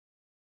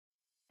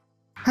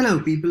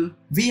Hello people,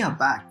 we are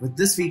back with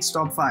this week's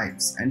top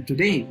 5s and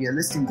today we are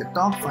listing the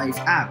top 5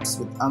 apps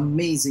with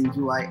amazing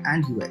UI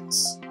and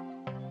UX.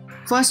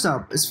 First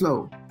up is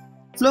Flow.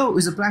 Flow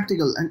is a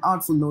practical and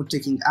artful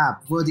note-taking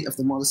app worthy of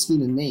the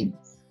Moleskine name,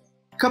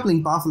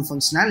 coupling powerful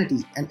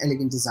functionality and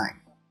elegant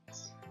design.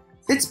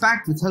 It's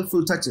packed with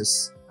helpful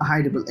touches, a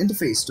hideable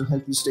interface to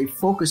help you stay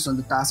focused on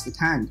the task at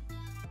hand,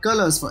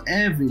 colors for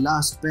every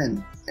last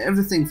pen,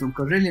 everything from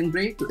Corellian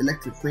Grey to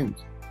electric pink,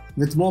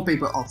 with more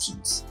paper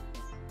options.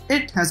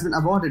 It has been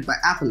awarded by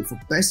Apple for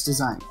Best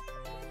Design.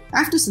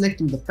 After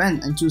selecting the pen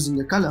and choosing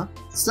your color,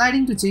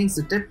 sliding to change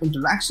the tip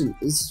interaction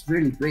is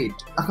really great,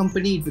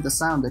 accompanied with a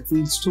sound that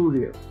feels too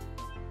real.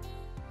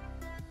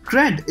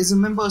 Cred is a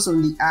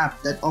members-only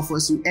app that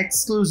offers you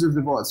exclusive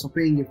rewards for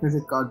paying your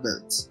credit card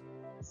bills.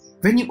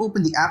 When you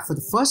open the app for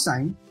the first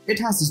time, it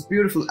has this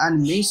beautiful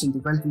animation to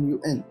welcome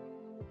you in.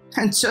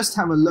 And just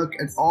have a look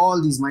at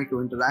all these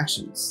micro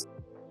interactions.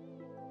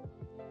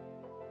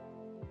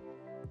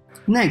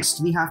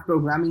 Next, we have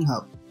Programming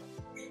Hub.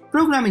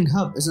 Programming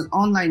Hub is an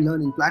online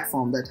learning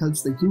platform that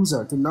helps the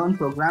user to learn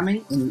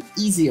programming in an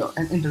easier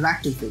and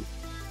interactive way.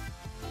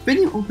 When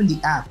you open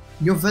the app,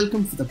 you're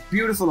welcomed with a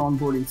beautiful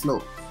onboarding flow,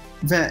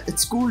 where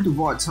it's cool to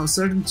watch how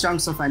certain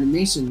chunks of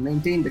animation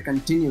maintain the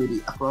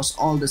continuity across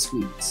all the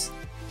screens.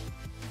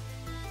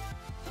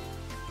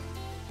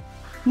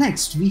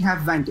 Next, we have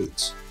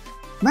Vantage.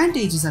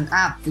 Vantage is an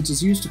app which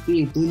is used to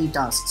create daily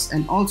tasks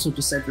and also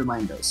to set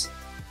reminders.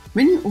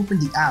 When you open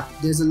the app,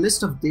 there's a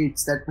list of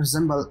dates that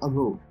resemble a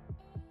road.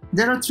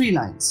 There are 3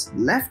 lines,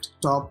 left,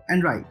 top,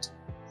 and right.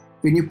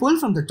 When you pull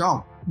from the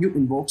top, you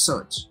invoke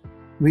search.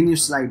 When you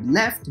slide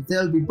left,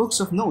 there'll be books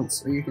of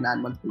notes where you can add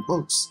multiple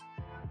books.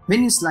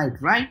 When you slide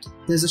right,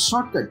 there's a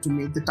shortcut to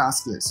make the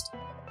task list.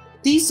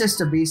 These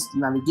gesture-based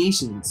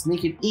navigations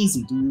make it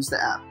easy to use the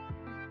app.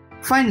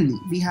 Finally,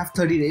 we have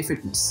 30-Day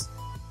Fitness.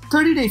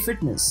 30-Day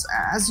Fitness,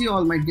 as you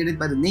all might get it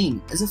by the name,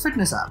 is a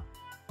fitness app.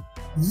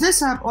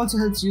 This app also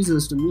helps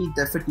users to meet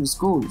their fitness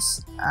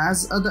goals,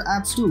 as other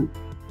apps do.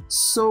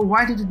 So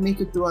why did it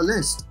make it to our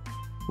list?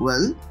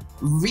 Well,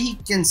 we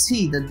can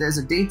see that there's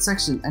a date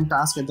section and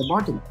task at the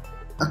bottom,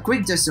 a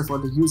quick gesture for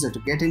the user to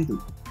get into.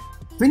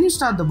 When you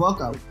start the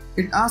workout,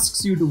 it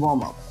asks you to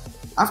warm up.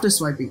 After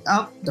swiping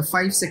up, the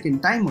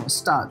 5-second timer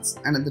starts,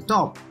 and at the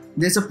top,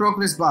 there's a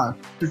progress bar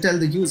to tell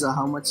the user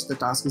how much the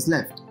task is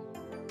left.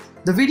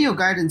 The video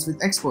guidance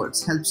with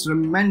experts helps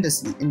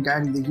tremendously in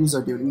guiding the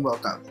user during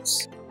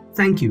workouts.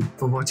 Thank you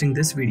for watching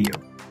this video.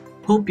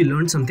 Hope you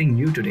learned something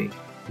new today.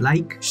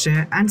 Like,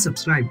 share and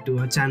subscribe to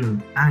our channel,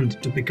 and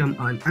to become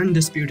an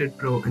undisputed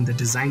pro in the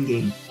design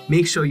game,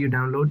 make sure you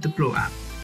download the Pro app.